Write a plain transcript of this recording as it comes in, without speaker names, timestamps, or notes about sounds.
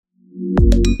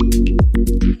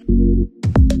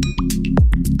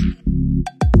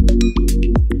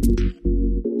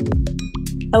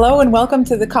Hello and welcome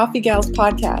to the Coffee Gals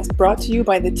podcast, brought to you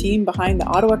by the team behind the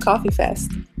Ottawa Coffee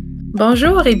Fest.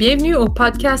 Bonjour et bienvenue au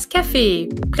podcast Café,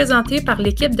 présenté par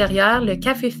l'équipe derrière le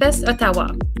Café Fest Ottawa.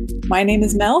 My name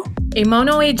is Mel. Et mon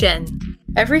nom est Jen.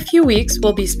 Every few weeks,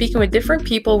 we'll be speaking with different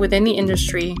people within the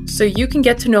industry so you can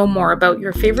get to know more about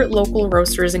your favorite local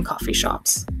roasters and coffee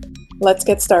shops. Let's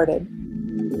get started.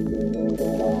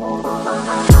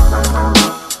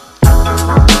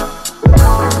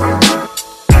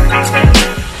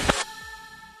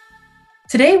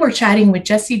 Today, we're chatting with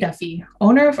Jessie Duffy,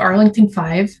 owner of Arlington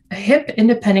 5, a hip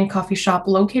independent coffee shop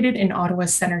located in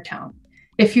Ottawa's Centertown.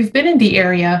 If you've been in the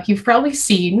area, you've probably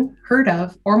seen, heard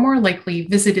of, or more likely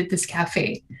visited this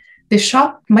cafe. This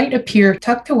shop might appear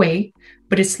tucked away,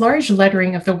 but its large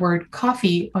lettering of the word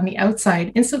coffee on the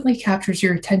outside instantly captures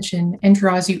your attention and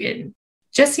draws you in.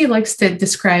 Jessie likes to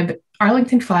describe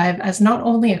Arlington 5 as not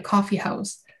only a coffee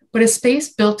house, but a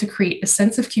space built to create a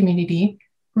sense of community,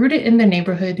 rooted in the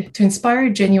neighborhood to inspire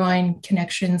genuine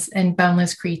connections and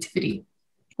boundless creativity.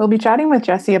 We'll be chatting with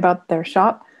Jessie about their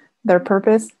shop, their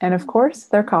purpose, and of course,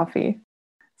 their coffee.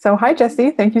 So hi,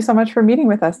 Jessie. Thank you so much for meeting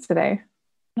with us today.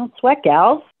 No sweat,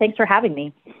 gals. Thanks for having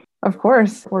me. Of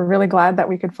course. We're really glad that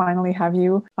we could finally have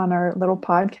you on our little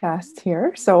podcast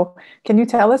here. So can you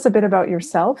tell us a bit about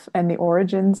yourself and the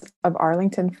origins of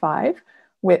Arlington 5,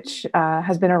 which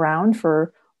has been around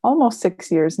for almost 6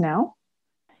 years now?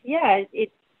 Yeah,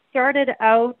 it started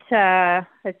out,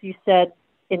 as you said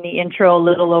in the intro, a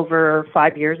little over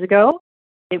 5 years ago.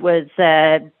 It was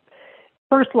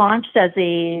first launched as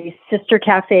a sister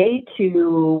cafe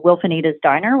to Wilf and Ada's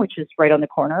Diner, which is right on the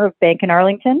corner of Bank and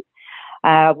Arlington,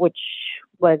 which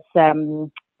was,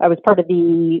 I was part of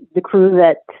the crew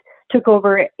that took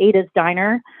over Ada's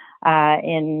Diner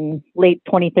in late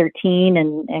 2013,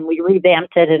 and we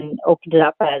revamped it and opened it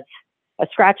up as a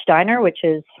scratch diner, which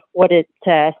is what it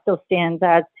still stands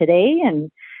as today. And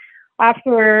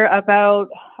after about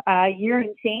a year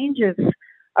and change of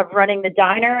running the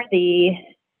diner, the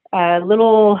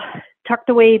little tucked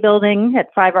away building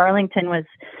at 5 Arlington was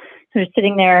sort of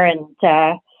sitting there and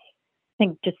I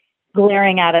think just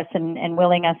glaring at us and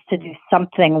willing us to do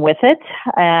something with it.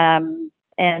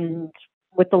 And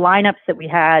with the lineups that we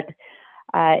had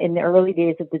in the early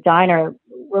days of the diner,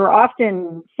 we're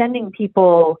often sending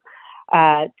people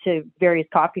to various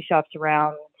coffee shops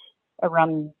around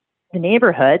the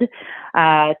neighborhood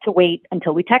to wait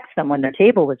until we text them when their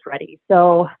table was ready.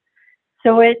 So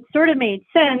it sort of made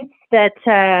sense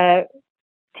that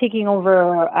taking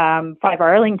over 5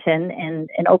 Arlington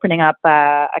and opening up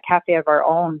a cafe of our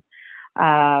own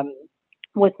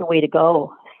was the way to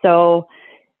go. So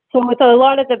with a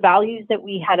lot of the values that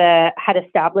we had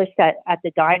established at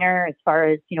the diner, as far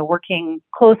as working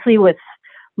closely with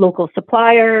local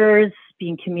suppliers,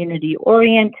 being community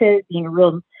oriented, being a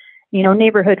real,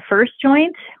 neighborhood first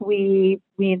joint. We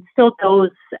instilled those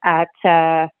at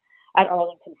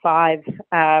Arlington 5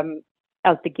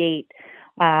 out the gate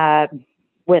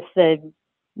with the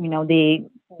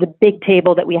big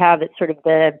table that we have. That's sort of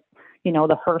the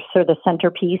hearse or the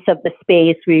centerpiece of the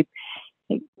space.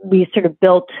 We sort of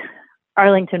built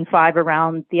Arlington 5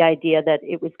 around the idea that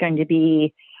it was going to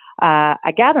be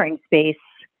a gathering space.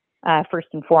 First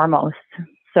and foremost.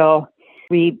 So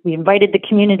we invited the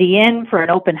community in for an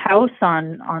open house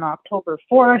on October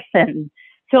 4th and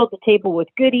filled the table with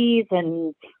goodies.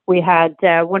 And we had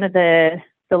one of the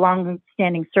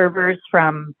long-standing servers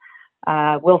from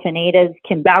Wilf and Ada's,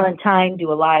 Kim Ballantyne,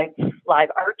 do a live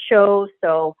art show.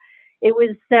 So it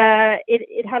was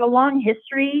it had a long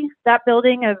history, that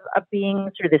building, of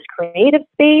being sort of this creative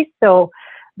space. So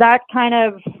that kind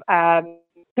of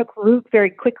took root very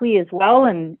quickly as well,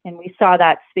 and we saw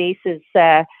that space as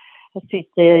a space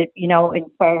to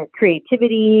inspire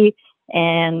creativity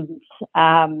and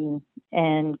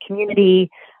community,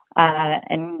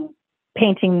 and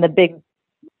painting the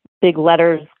big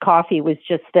letters coffee was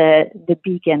just the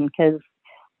beacon, because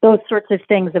those sorts of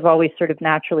things have always sort of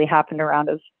naturally happened around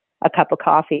a cup of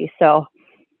coffee, so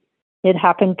it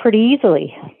happened pretty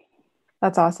easily.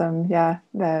 That's awesome. Yeah,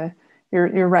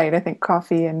 You're right. I think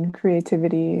coffee and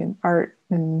creativity and art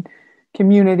and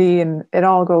community, and it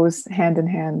all goes hand in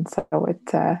hand. So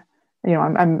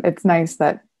it's nice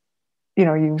that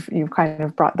you've kind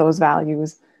of brought those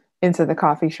values into the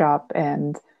coffee shop.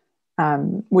 And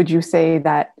would you say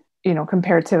that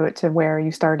compared to where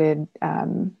you started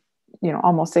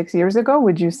almost 6 years ago,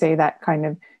 would you say that kind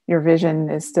of your vision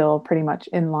is still pretty much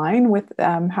in line with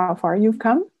how far you've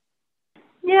come?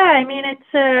 Yeah, I mean,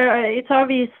 it's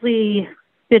obviously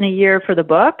been a year for the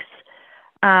books.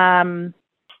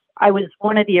 I was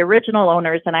one of the original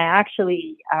owners, and I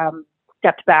actually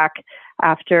stepped back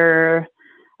after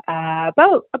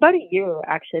about a year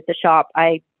actually at the shop.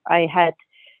 I had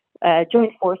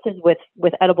joined forces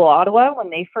with Edible Ottawa when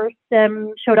they first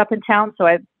showed up in town. So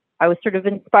I was sort of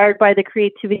inspired by the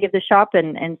creativity of the shop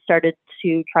and started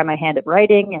to try my hand at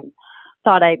writing, and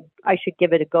thought I should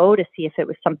give it a go to see if it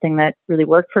was something that really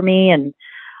worked for me. And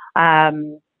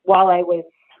while I was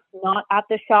not at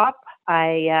the shop,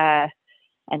 I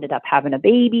ended up having a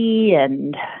baby,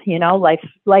 and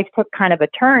life took kind of a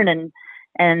turn.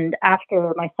 And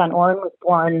after my son Oren was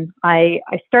born, I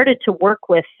started to work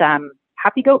with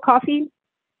Happy Goat Coffee,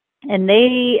 and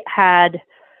they had,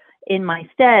 in my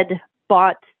stead,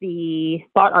 bought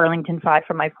Arlington 5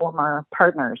 from my former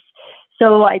partners.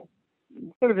 So I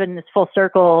sort of, in this full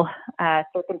circle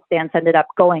circumstance, ended up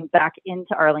going back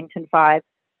into Arlington 5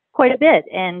 quite a bit.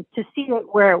 And to see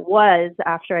where it was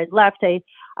after I'd left, I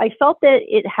felt that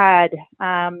it had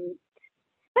kind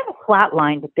of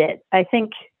flatlined a bit. I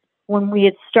think when we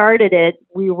had started it,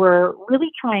 we were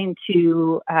really trying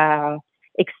to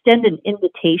extend an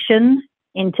invitation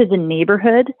into the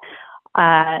neighborhood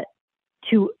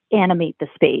to animate the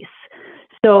space.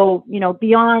 So,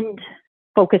 beyond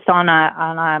focused on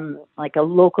like a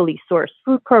locally sourced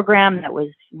food program that was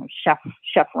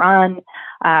chef run.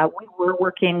 We were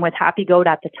working with Happy Goat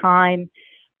at the time.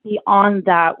 Beyond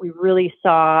that, we really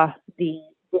saw the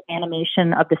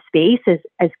animation of the space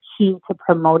as key to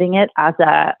promoting it as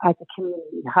a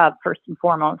community hub first and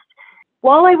foremost.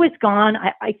 While I was gone,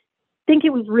 I think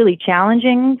it was really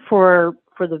challenging for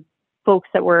the folks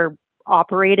that were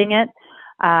operating it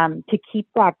to keep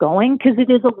that going, because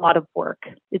it is a lot of work.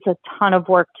 It's a ton of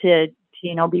work to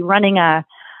be running a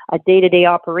day-to-day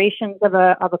operations of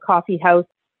a coffee house.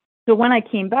 So when I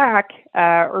came back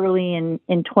early in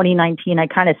 2019, I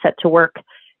kind of set to work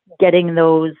getting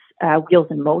those wheels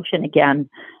in motion again.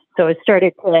 So I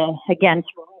started to reach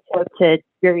out to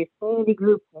various community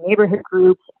groups, neighborhood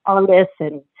groups, artists,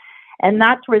 and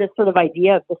that's where this sort of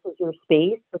idea of this is your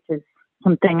space, which is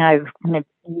something I've kind of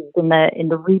used in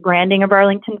the rebranding of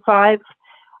Arlington 5.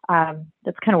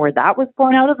 That's kind of where that was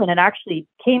born out of. And it actually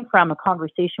came from a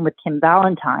conversation with Kim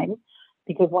Valentine,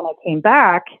 because when I came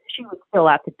back, she was still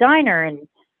at the diner, and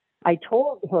I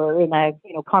told her in a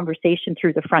conversation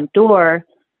through the front door,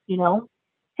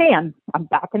 hey, I'm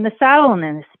back in the saddle and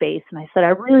in the space. And I said, I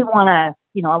really want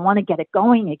to, I want to get it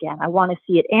going again. I want to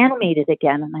see it animated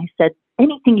again. And I said,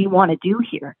 anything you want to do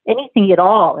here, anything at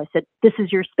all. I said, this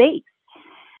is your space.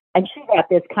 And she got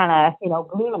this kind of,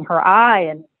 gleam in her eye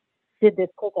and did this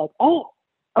quick, like, oh,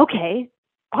 okay,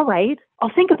 all right,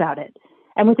 I'll think about it.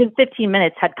 And within 15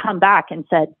 minutes had come back and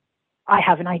said, I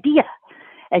have an idea.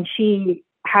 And she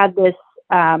had this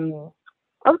art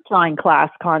drawing class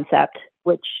concept,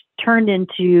 which turned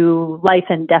into Life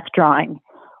and Death Drawing,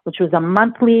 which was a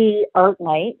monthly art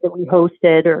night that we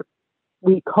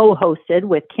co-hosted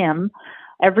with Kim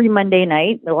every Monday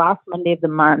night, the last Monday of the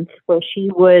month, where she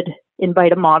would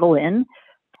invite a model in.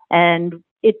 And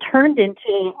it turned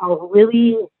into a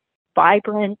really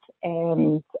vibrant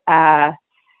and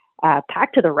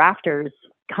packed to the rafters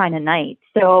kind of night.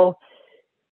 So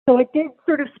it did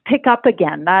sort of pick up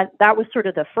again. That was sort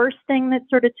of the first thing that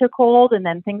sort of took hold, and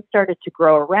then things started to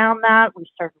grow around that. We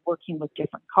started working with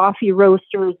different coffee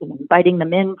roasters and inviting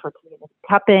them in for community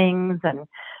cuppings. And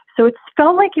so it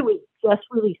felt like it was just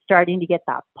really starting to get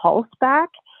that pulse back.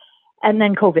 And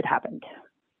then COVID happened.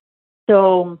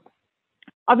 So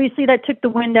obviously that took the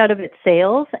wind out of its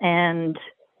sails, and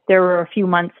there were a few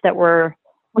months that were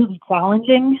really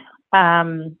challenging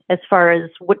as far as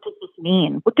what does this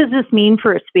mean? What does this mean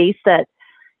for a space that,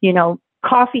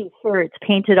 coffee, sure, it's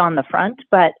painted on the front,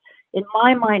 but in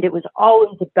my mind, it was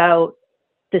always about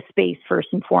the space first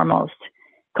and foremost.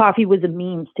 Coffee was a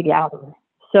means to gather.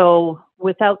 So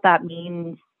without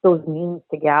those means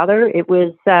to gather, it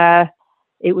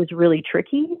was really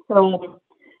tricky. So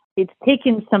it's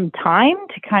taken some time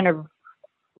to kind of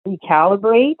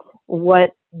recalibrate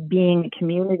what being a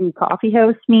community coffee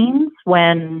house means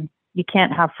when you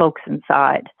can't have folks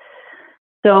inside.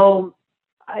 So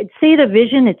I'd say the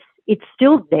vision, it's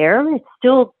still there. It's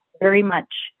still very much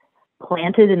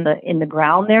planted in the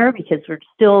ground there, because we're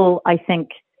still, I think,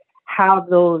 have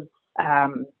those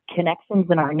connections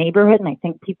in our neighborhood. And I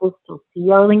think people still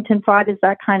see Arlington 5 as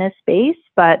that kind of space,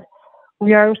 but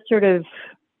we are sort of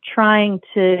trying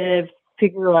to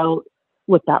figure out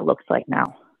what that looks like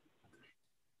now.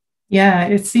 Yeah,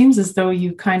 it seems as though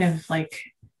you kind of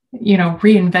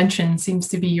reinvention seems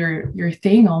to be your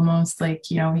thing almost.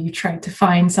 You tried to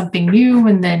find something new,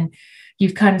 and then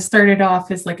you've kind of started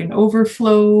off as like an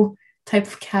overflow type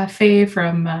of cafe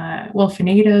from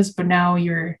Wolfenada's, but now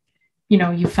you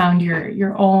found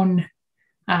your own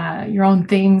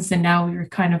things, and now you're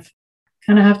kind of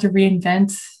kind of have to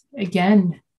reinvent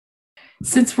again.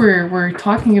 Since we're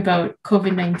talking about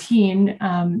COVID-19,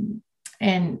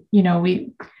 and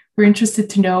we're interested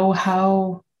to know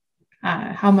how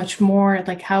much more,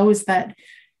 like, how has that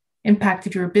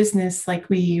impacted your business? Like,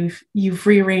 you've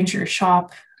rearranged your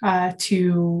shop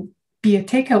to be a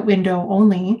takeout window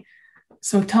only.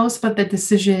 So tell us about the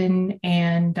decision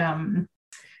and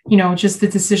just the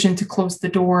decision to close the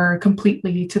door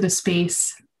completely to the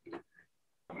space.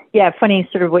 Yeah, funny,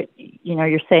 sort of what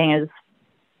you're saying is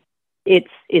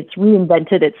it's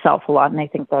reinvented itself a lot, and I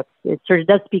think it sort of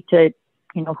does speak to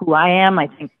who I am. I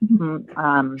think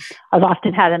I've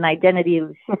often had an identity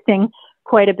shifting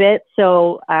quite a bit,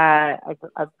 so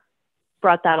I've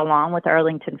brought that along with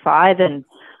Arlington 5, and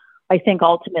I think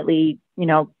ultimately,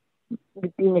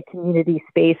 being a community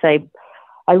space, I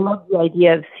love the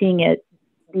idea of seeing it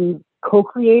be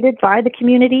co-created by the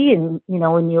community, and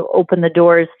when you open the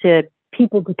doors to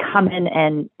people to come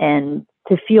in and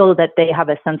to feel that they have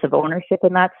a sense of ownership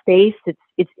in that space,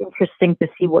 it's interesting to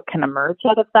see what can emerge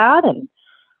out of that. And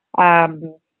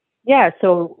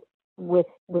so with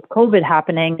COVID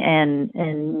happening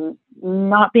and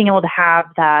not being able to have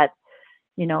that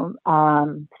sense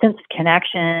of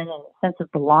connection and sense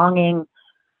of belonging,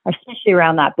 especially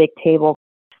around that big table,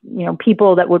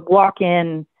 people that would walk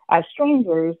in as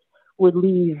strangers would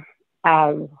leave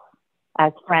as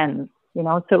friends,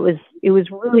 so it was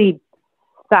really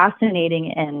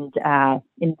fascinating and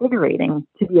invigorating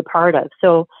to be a part of.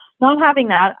 So not having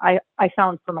that, I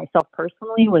found for myself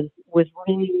personally was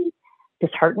really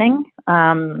disheartening.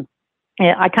 I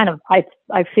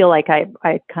feel like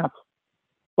I kind of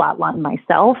flatlined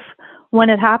myself when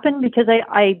it happened, because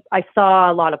I saw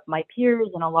a lot of my peers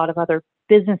and a lot of other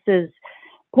businesses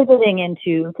pivoting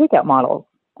into takeout models.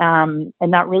 And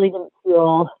that really didn't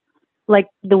feel like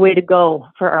the way to go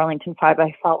for Arlington 5.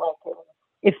 I felt like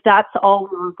if that's all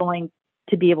we were going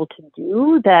to be able to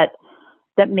do, that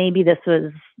maybe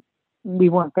we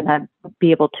weren't going to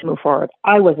be able to move forward.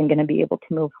 I wasn't going to be able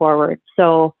to move forward.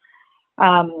 So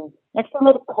I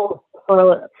stayed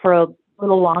for a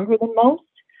little longer than most.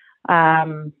 I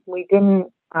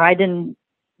didn't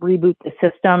reboot the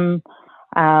system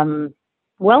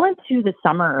well into the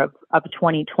summer of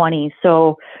 2020.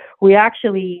 So we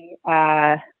actually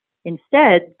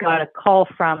instead got a call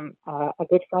from a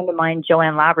good friend of mine,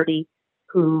 Joanne Laverty,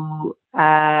 who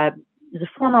is a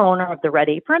former owner of the Red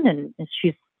Apron, and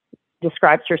she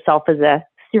describes herself as a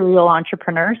serial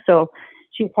entrepreneur. So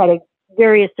she's had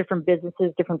various different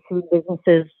businesses, different food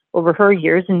businesses over her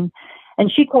years, and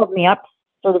she called me up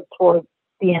sort of towards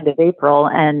the end of April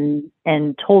and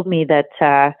told me that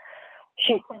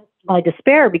she sensed my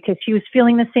despair because she was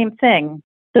feeling the same thing.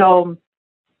 So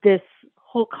this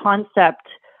whole concept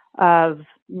of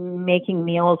making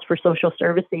meals for social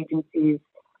service agencies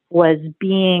was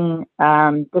being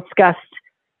discussed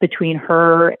between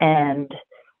her and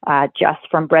Jess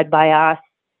from Bread by Us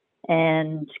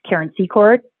and Karen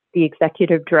Secord, the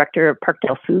executive director of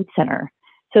Parkdale Food Center.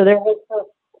 So there was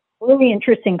a really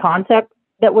interesting concept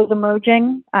that was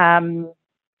emerging.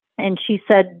 And she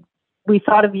said, we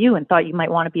thought of you and thought you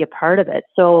might want to be a part of it.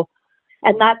 So,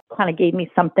 and that kind of gave me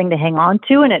something to hang on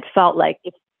to. And it felt like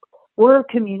if we're a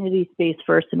community space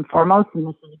first and foremost, and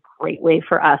this is a great way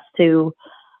for us to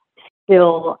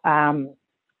still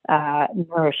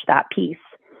nourish that piece.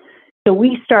 So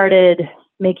we started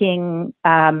making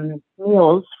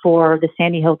meals for the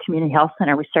Sandy Hill Community Health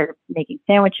Center. We started making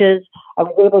sandwiches. I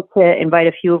was able to invite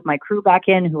a few of my crew back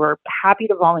in who were happy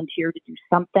to volunteer to do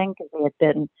something because they had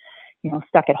been,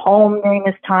 stuck at home during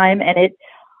this time. And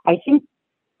I think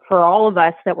for all of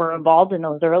us that were involved in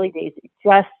those early days,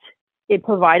 it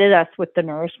provided us with the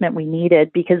nourishment we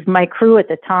needed, because my crew at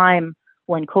the time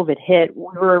when COVID hit, we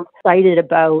were excited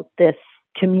about this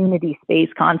community space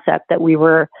concept that we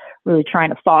were really trying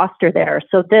to foster there.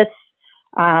 So this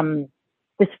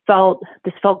felt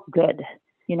good.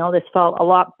 This felt a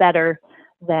lot better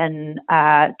than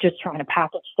just trying to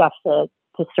package stuff to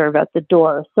serve out the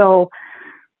door. So,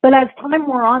 but as time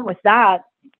wore on with that,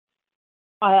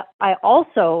 I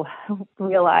also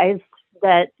realized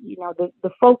that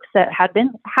the folks that had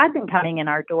been coming in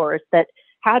our doors, that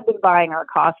had been buying our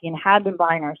coffee and had been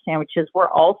buying our sandwiches, were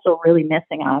also really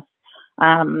missing us.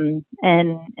 And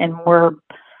were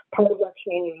part of that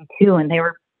community too. And they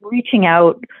were reaching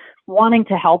out, wanting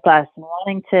to help us and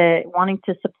wanting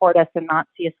to support us and not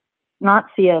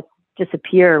see us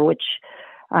disappear, which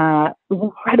was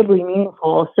incredibly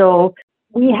meaningful. So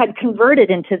we had converted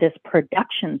into this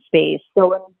production space.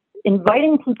 So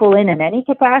inviting people in any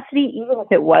capacity, even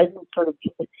if it wasn't sort of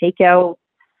just a takeout,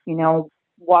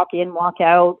 walk in, walk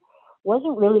out,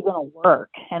 wasn't really going to work.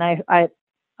 And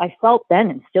I I felt then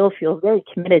and still feel very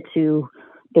committed to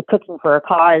the Cooking for a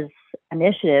Cause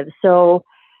initiative. So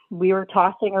we were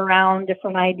tossing around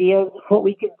different ideas of what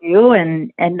we could do,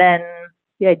 and then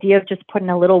the idea of just putting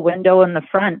a little window in the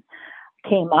front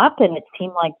came up, and it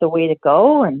seemed like the way to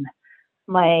go. And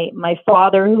my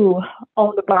father, who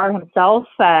owned a bar himself,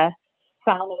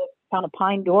 found a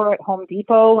pine door at Home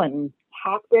Depot and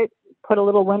hacked it, put a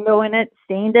little window in it,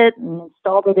 stained it, and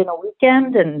installed it in a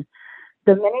weekend. And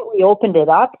the minute we opened it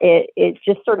up, it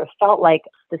just sort of felt like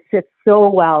this fits so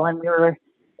well, and we were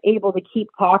able to keep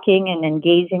talking and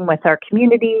engaging with our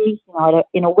community,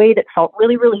 in a way that felt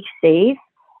really, really safe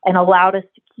and allowed us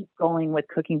to keep going with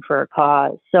Cooking for a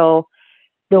Cause. So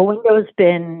the window's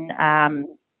been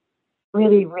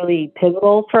really, really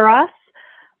pivotal for us.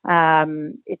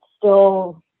 It's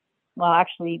still, well,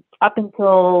 actually, up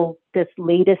until this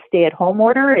latest stay-at-home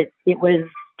order, it was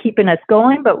keeping us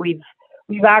going, but we've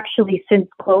actually since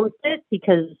closed it,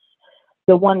 because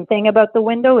the one thing about the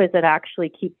window is it actually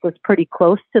keeps us pretty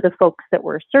close to the folks that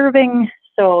we're serving.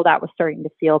 So that was starting to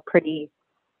feel pretty,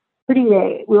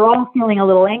 we were all feeling a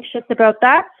little anxious about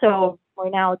that. So we're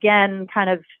now again kind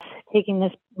of taking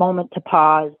this moment to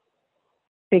pause,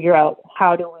 figure out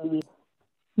how do we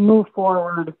move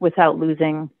forward without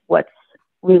losing what's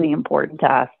really important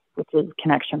to us, which is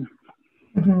connection.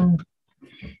 Mm-hmm.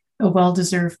 A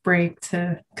well-deserved break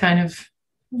to kind of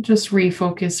just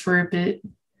refocus for a bit.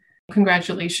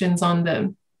 Congratulations on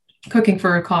the Cooking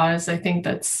for a Cause. I think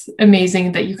that's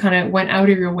amazing that you kind of went out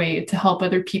of your way to help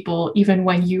other people, even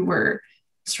when you were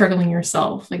struggling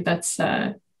yourself. Like, that's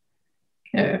a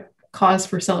cause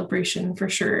for celebration for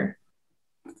sure.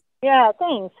 Yeah,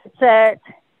 thanks.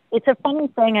 It's a funny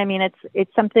thing. I mean,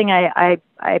 it's something I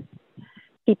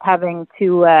keep having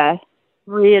to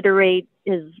reiterate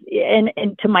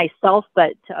and to myself,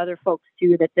 but to other folks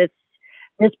too, that this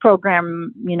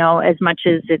program, as much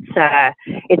as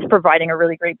it's providing a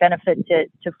really great benefit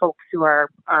to folks who are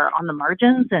on the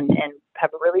margins and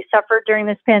have really suffered during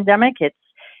this pandemic, it's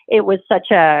been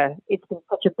such a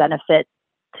benefit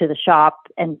to the shop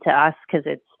and to us, because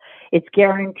it's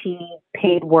guaranteed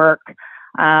paid work.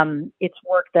 It's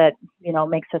work that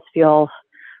makes us feel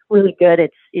really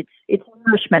good. It's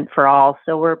nourishment for all.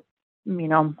 So we're,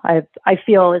 I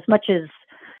feel, as much as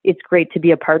it's great to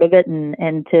be a part of it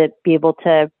and to be able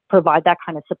to provide that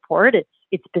kind of support,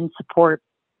 it's been support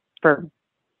for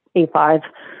A5.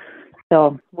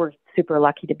 So we're super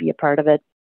lucky to be a part of it.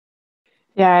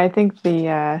 Yeah, I think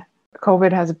the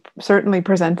COVID has certainly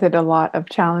presented a lot of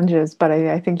challenges, but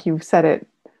I think you've said it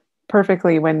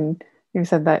perfectly when you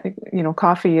said that,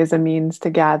 coffee is a means to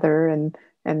gather and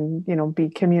be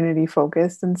community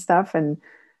focused and stuff. And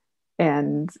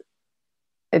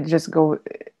it just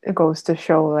goes to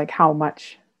show like how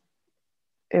much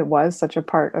it was such a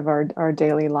part of our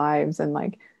daily lives. And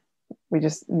like, we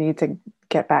just need to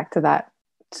get back to that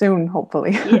soon,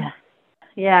 hopefully.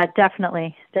 Yeah,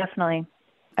 definitely.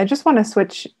 I just want to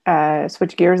switch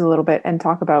gears a little bit and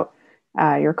talk about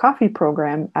your coffee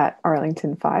program at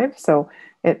Arlington 5. So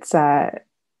it's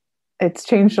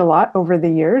changed a lot over the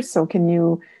years. So can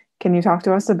you talk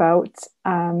to us about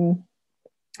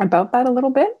that a little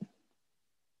bit?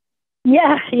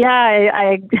 Yeah.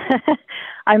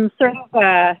 I'm sort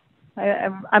of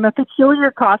I'm a peculiar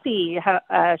coffee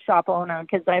shop owner,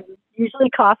 because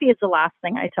usually coffee is the last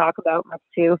thing I talk about, much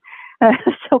to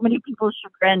so many people's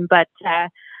chagrin. But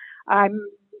I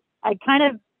kind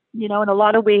of, in a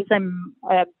lot of ways,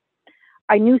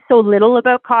 I knew so little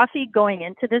about coffee going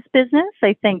into this business.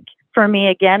 I think for me,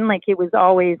 again, like, it was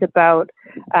always about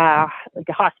like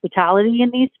hospitality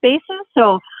in these spaces.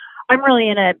 So I'm really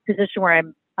in a position where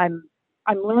I'm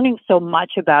learning so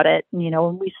much about it. And,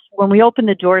 when we opened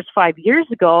the doors 5 years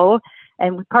ago,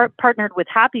 and we partnered with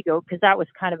Happy Goat, because that was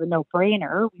kind of a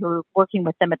no-brainer. We were working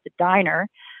with them at the diner.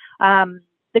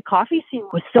 The coffee scene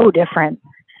was so different.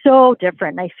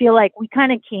 And I feel like we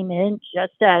kind of came in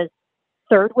just as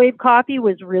third wave coffee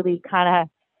was really kind of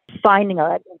finding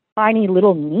a tiny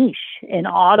little niche in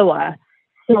Ottawa.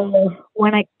 So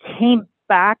when I came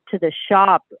back to the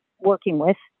shop working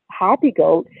with Happy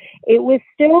Goat, it was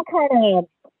still kind of,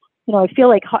 I feel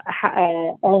like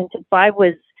Arlington 5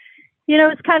 was,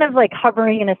 it's kind of like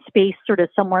hovering in a space sort of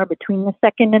somewhere between the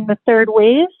second and the third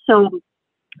wave. So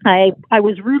I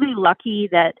was really lucky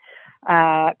that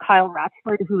Kyle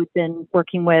Ratchford, who had been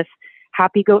working with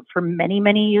Happy Goat for many,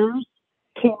 many years,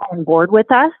 came on board with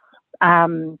us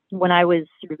when I was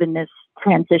sort of in this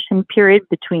transition period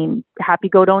between Happy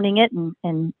Goat owning it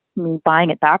and me buying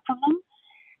it back from them.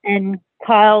 And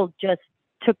Kyle just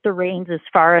took the reins as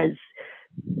far as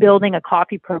building a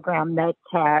coffee program that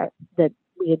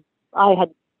I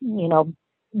had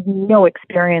no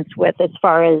experience with as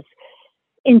far as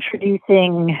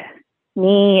introducing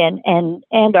me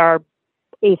and our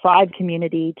A5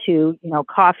 community to,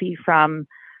 coffee from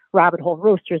Rabbit Hole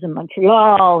Roasters in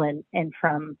Montreal and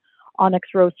from Onyx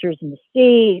Roasters in the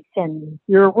States. And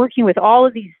you're working with all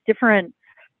of these different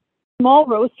small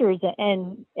roasters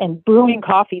and brewing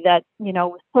coffee that,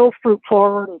 was so fruit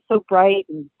forward and so bright.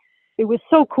 And it was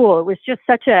so cool. It was just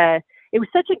such a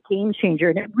game changer.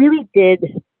 And it really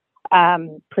did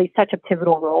play such a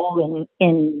pivotal role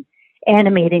in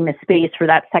animating the space for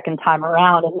that second time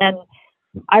around. And then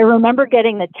I remember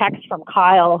getting the text from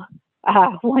Kyle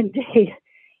one day,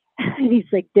 and he's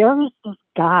like, "There's this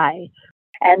guy,"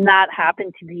 and that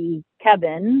happened to be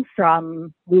Kevin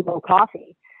from Lulo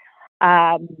Coffee.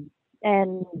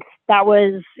 And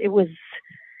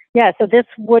so this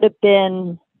would have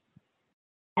been,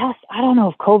 yes, I don't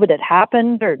know if COVID had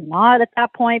happened or not at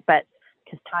that point, but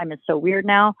because time is so weird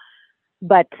now.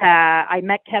 But I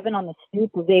met Kevin on the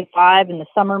stoop of A5 in the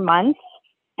summer months,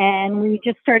 and we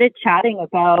just started chatting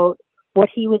about what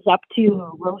he was up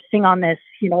to roasting on this,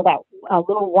 that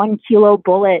little 1 kilo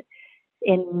bullet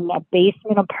in a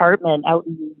basement apartment out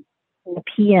in the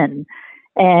Nepean,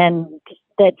 and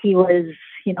that he was,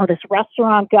 this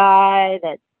restaurant guy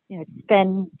that,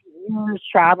 spent years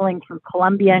traveling through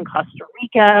Colombia and Costa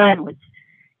Rica and was,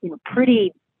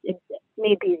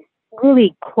 made these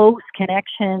really close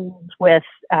connections with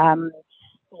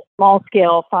small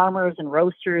scale farmers and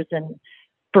roasters and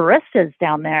baristas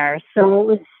down there.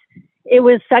 So it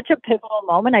was such a pivotal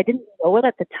moment. I didn't know it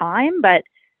at the time, but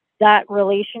that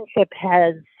relationship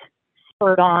has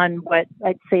spurred on what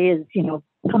I'd say is,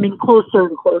 coming closer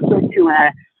and closer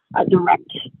to a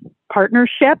direct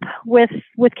partnership with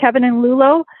Kevin and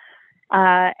Lulo,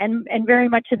 and very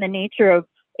much in the nature of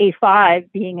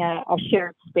A5 being a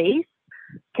shared space.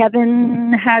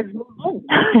 Kevin has moved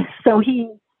in. So he's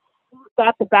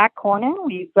got the back corner.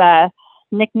 We've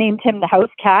nicknamed him the house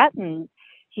cat, and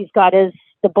he's got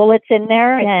the bullets in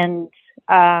there, and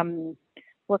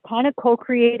we're kind of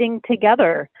co-creating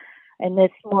together in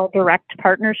this more direct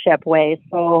partnership way.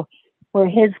 So where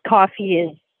his coffee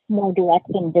is more direct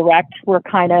and direct, we're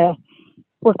kind of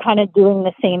doing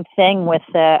the same thing with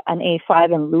an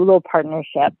A5 and Lulo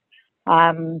partnership.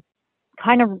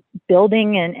 Kind of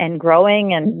building and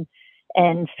growing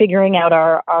and figuring out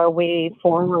our way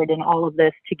forward in all of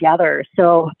this together.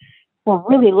 So we're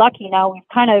really lucky now. We've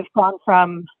kind of gone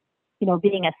from,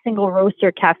 being a single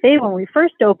roaster cafe when we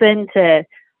first opened to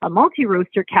a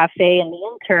multi-roaster cafe in the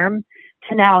interim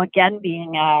to now again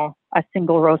being a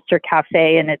single roaster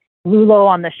cafe, and it's Lulo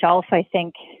on the shelf. I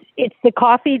think it's the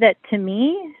coffee that to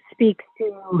me speaks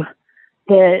to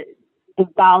the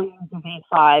values of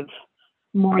A5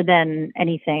 more than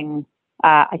anything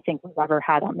I think we've ever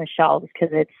had on the shelves, because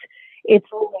it's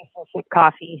relationship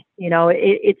coffee.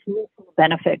 It's mutual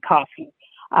benefit coffee.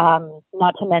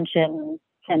 Not to mention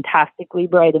fantastically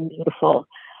bright and beautiful.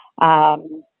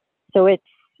 So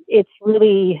it's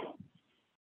really,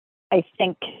 I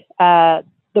think,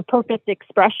 the perfect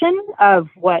expression of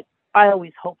what I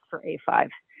always hoped for A5,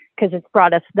 because it's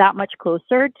brought us that much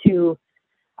closer to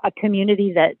a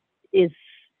community that is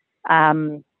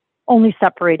only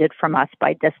separated from us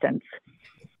by distance.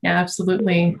 Yeah,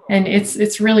 absolutely. And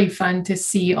it's really fun to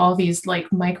see all these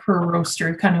like micro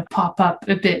roasters kind of pop up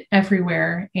a bit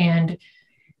everywhere. And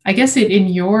I guess in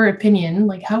your opinion,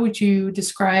 like how would you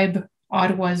describe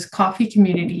Ottawa's coffee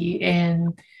community,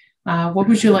 and what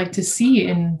would you like to see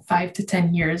in 5 to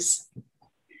 10 years?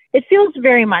 It feels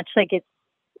very much like it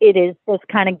is just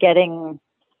kind of getting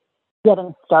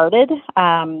started.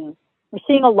 We're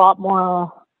seeing a lot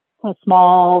more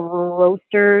small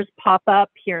roasters pop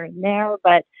up here and there,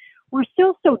 but we're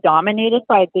still so dominated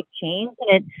by big chains,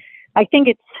 and I think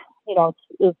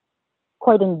it's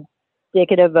quite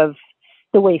indicative of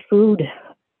the way food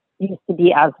used to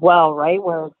be as well, right?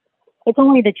 Where it's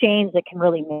only the chains that can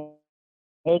really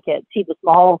make it. See the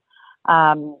small,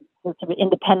 sort of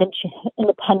independent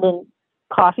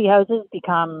coffee houses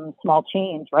become small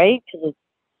chains, right? Because it's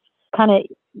kind of,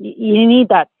 you need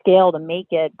that scale to make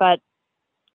it. But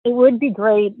it would be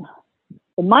great,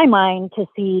 in my mind, to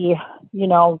see,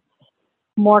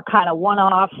 more kind of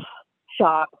one-off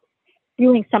shops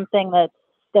doing something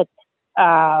that's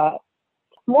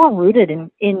more rooted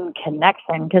in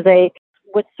connection. Because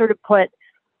what sort of put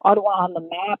Ottawa on the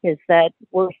map is that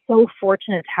we're so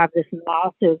fortunate to have this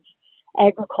massive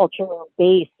agricultural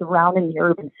base surrounding the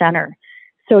urban center.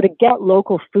 So to get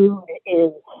local food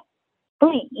is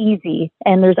pretty easy,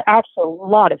 and there's actually a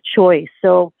lot of choice.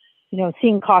 So,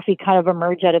 seeing coffee kind of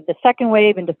emerge out of the second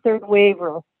wave into third wave,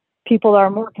 where people are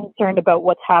more concerned about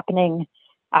what's happening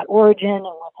at origin and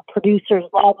with the producers'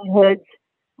 livelihoods.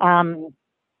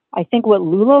 I think what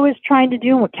Lulo is trying to do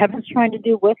and what Kevin's trying to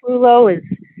do with Lulo is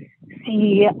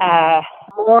see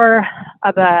more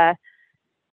of a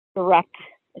direct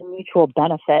and mutual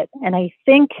benefit. And I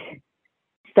think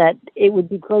that it would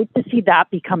be great to see that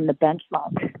become the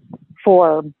benchmark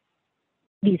for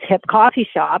these hip coffee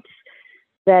shops,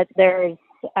 that there's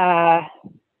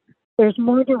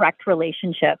more direct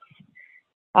relationships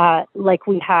like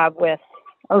we have with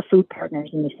our food partners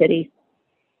in the city.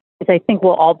 Because I think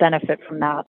we'll all benefit from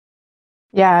that.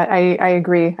 Yeah, I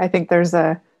agree. I think there's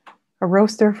a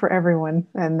roaster for everyone,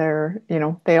 and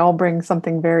they all bring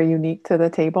something very unique to the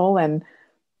table. And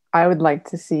I would like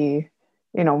to see,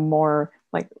 more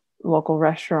like local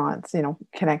restaurants,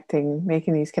 connecting,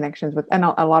 making these connections with, and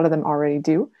a lot of them already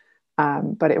do.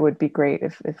 But it would be great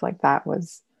if like that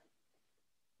was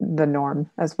the norm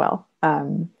as well,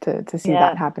 to see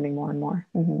that happening more and more.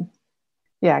 Mm-hmm.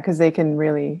 Yeah, because they can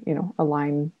really,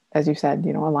 align, as you said,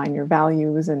 align your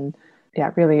values and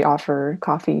really offer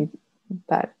coffee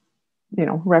that,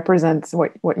 represents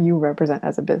what you represent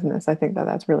as a business. I think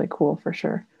that's really cool for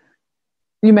sure.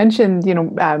 You mentioned,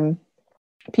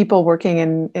 people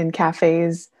working in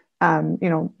cafes,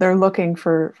 they're looking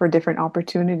for different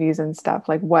opportunities and stuff.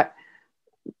 Like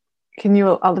can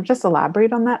you just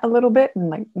elaborate on that a little bit? And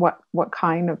like, what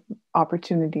kind of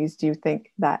opportunities do you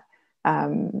think that,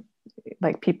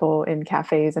 like people in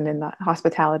cafes and in the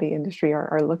hospitality industry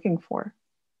are looking for?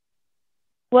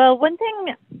 Well, one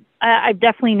thing I've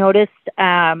definitely noticed,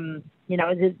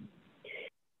 is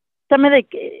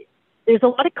there's a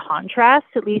lot of contrast,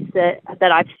 at least that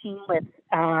I've seen with,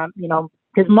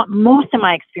 because most of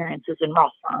my experiences in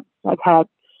restaurants, I've had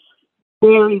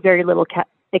very, very little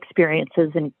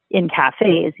experiences in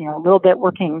cafes, a little bit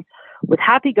working with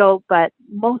Happy Goat, but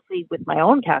mostly with my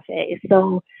own cafe.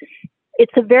 So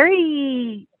it's a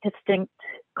very distinct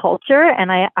culture.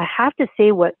 And I have to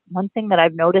say one thing that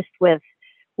I've noticed with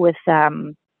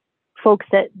folks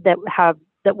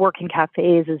that work in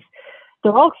cafes is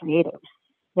they're all creatives.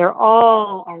 They're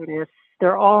all artists.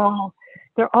 They're all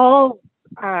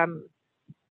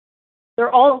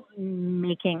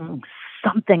making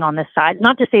something on the side.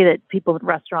 Not to say that people in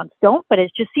restaurants don't, but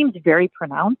it just seems very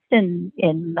pronounced in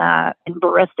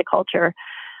barista culture.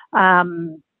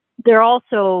 They're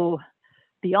also,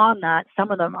 beyond that,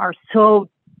 some of them are so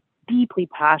deeply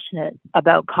passionate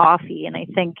about coffee, and I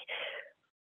think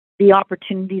the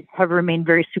opportunities have remained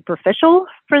very superficial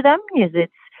for them because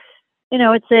it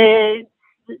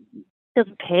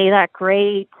doesn't pay that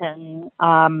great, and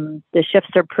the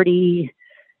shifts are pretty,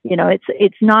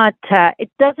 it's not, it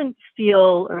doesn't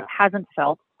feel or hasn't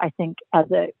felt, I think, as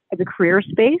a career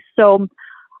space. So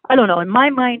I don't know. In my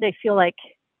mind, I feel like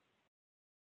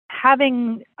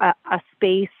having a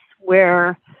space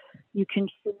where you can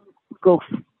go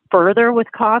further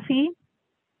with coffee,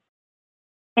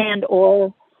 and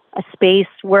or a space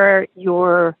where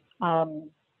your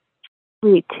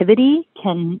creativity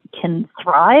can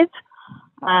thrive.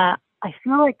 I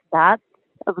feel like that's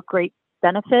of a great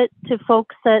benefit to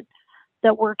folks that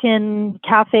work in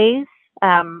cafes.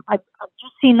 I've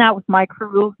just seen that with my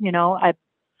crew. I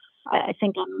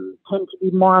think I tend to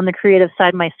be more on the creative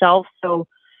side myself. So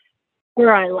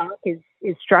where I lack is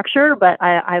structure, but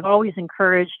I've always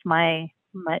encouraged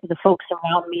the folks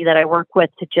around me that I work with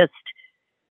to just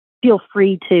feel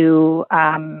free to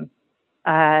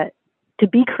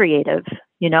be creative,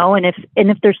 and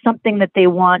if there's something that they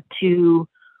want to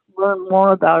learn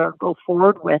more about or go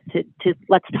forward with, to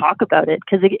let's talk about it.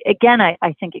 Because again,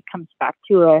 I think it comes back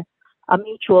to a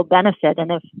mutual benefit.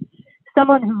 And if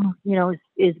someone who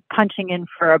is punching in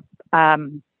for a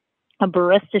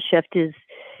barista shift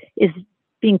is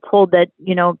being told that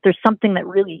there's something that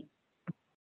really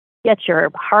gets your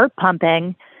heart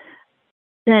pumping,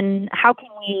 then how can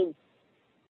we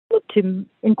look to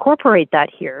incorporate that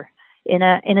here in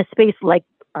a space like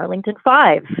Arlington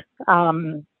 5?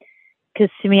 Because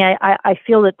to me, I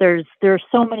feel that there are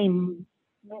so many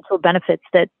mutual benefits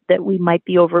that we might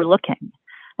be overlooking.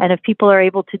 And if people are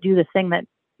able to do the thing that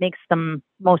makes them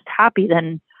most happy,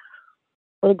 then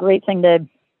what a great thing to,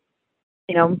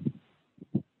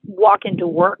 walk into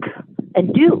work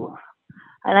and do.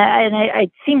 And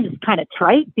it seems kind of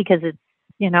trite because it's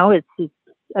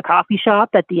a coffee shop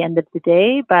at the end of the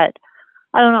day, but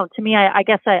I don't know. To me, I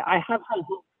guess I have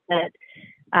hope that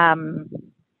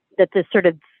that this sort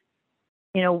of,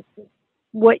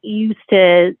 what used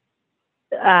to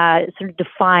sort of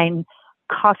define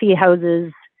coffee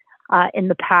houses in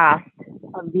the past,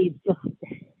 of these just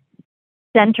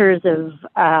centers of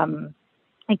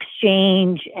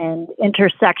exchange and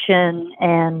intersection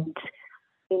and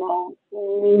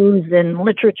news and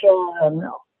literature and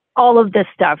all of this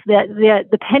stuff.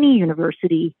 The penny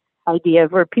university idea,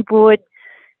 where people would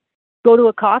go to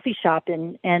a coffee shop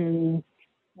and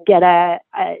get have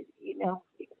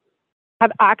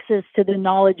access to the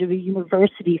knowledge of a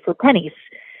university for pennies.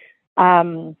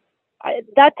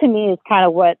 That to me is kind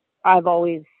of what I've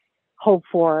always hoped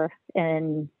for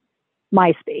in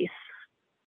my space.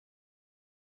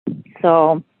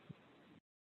 So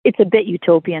it's a bit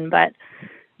utopian, but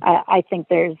I think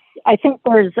there's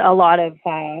a lot of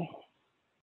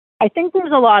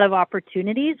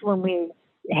opportunities when we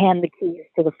hand the keys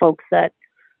to the folks that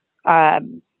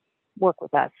work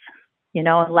with us,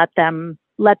 and let them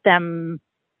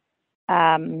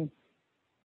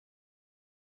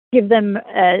give them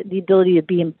the ability to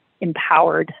be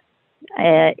empowered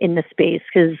in the space.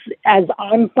 Because as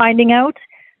I'm finding out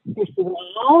just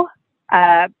now,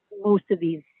 most of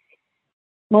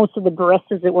the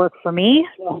baristas that work for me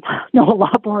know a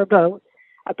lot more about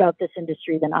this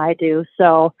industry than I do.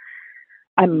 So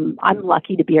I'm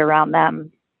lucky to be around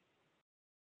them.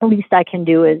 The least I can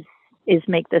do is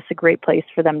make this a great place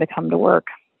for them to come to work.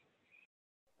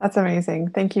 That's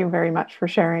amazing. Thank you very much for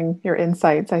sharing your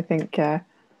insights. I think I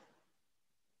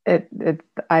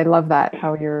love that,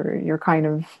 how you're kind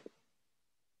of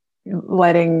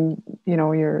letting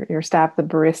your staff, the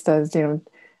baristas,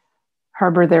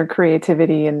 harbor their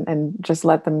creativity and just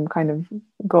let them kind of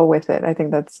go with it. I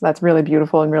think that's really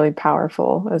beautiful and really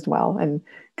powerful as well, and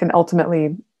can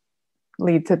ultimately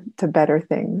lead to better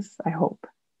things, I hope.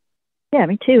 Yeah,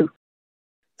 me too.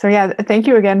 So yeah, thank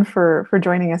you again for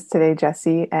joining us today,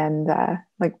 Jessie. And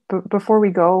before we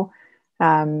go,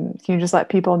 can you just let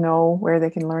people know where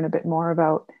they can learn a bit more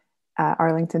about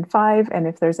Arlington 5, and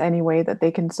if there's any way that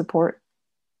they can support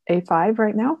A5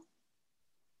 right now?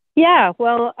 Yeah,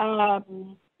 well,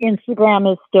 Instagram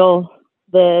is still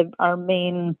our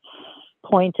main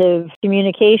point of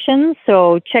communication,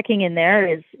 so checking in there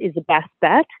is the best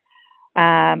bet.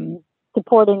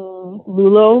 Supporting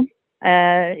Lulo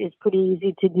is pretty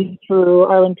easy to do through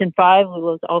Arlington 5.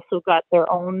 Lulo's also got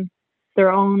their own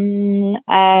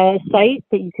site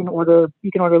that you can order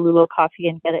Lulo coffee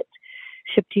and get it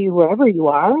shipped to you wherever you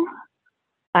are.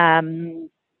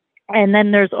 And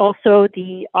then there's also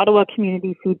the Ottawa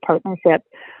Community Food Partnership,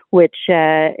 which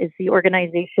is the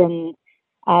organization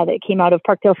that came out of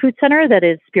Parkdale Food Centre that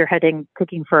is spearheading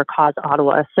Cooking for a Cause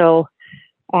Ottawa. So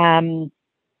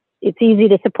it's easy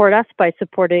to support us by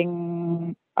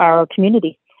supporting our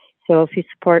community. So if you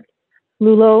support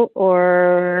Lulo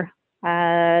or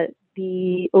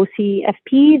the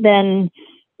OCFP, then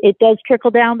it does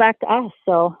trickle down back to us.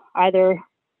 So either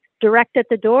direct at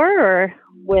the door or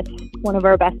with one of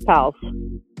our best pals.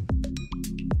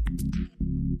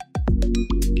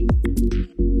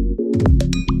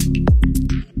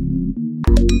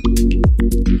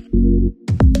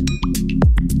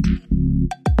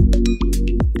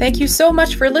 Thank you so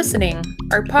much for listening.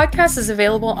 Our podcast is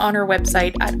available on our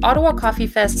website at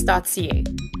ottawacoffeefest.ca.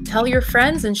 Tell your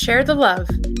friends and share the love.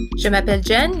 Je m'appelle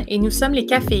Jen et nous sommes les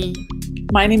Cafés.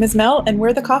 My name is Mel and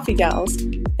we're the Coffee Gals.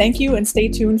 Thank you and stay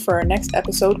tuned for our next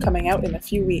episode coming out in a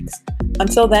few weeks.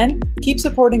 Until then, keep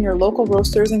supporting your local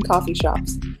roasters and coffee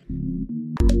shops.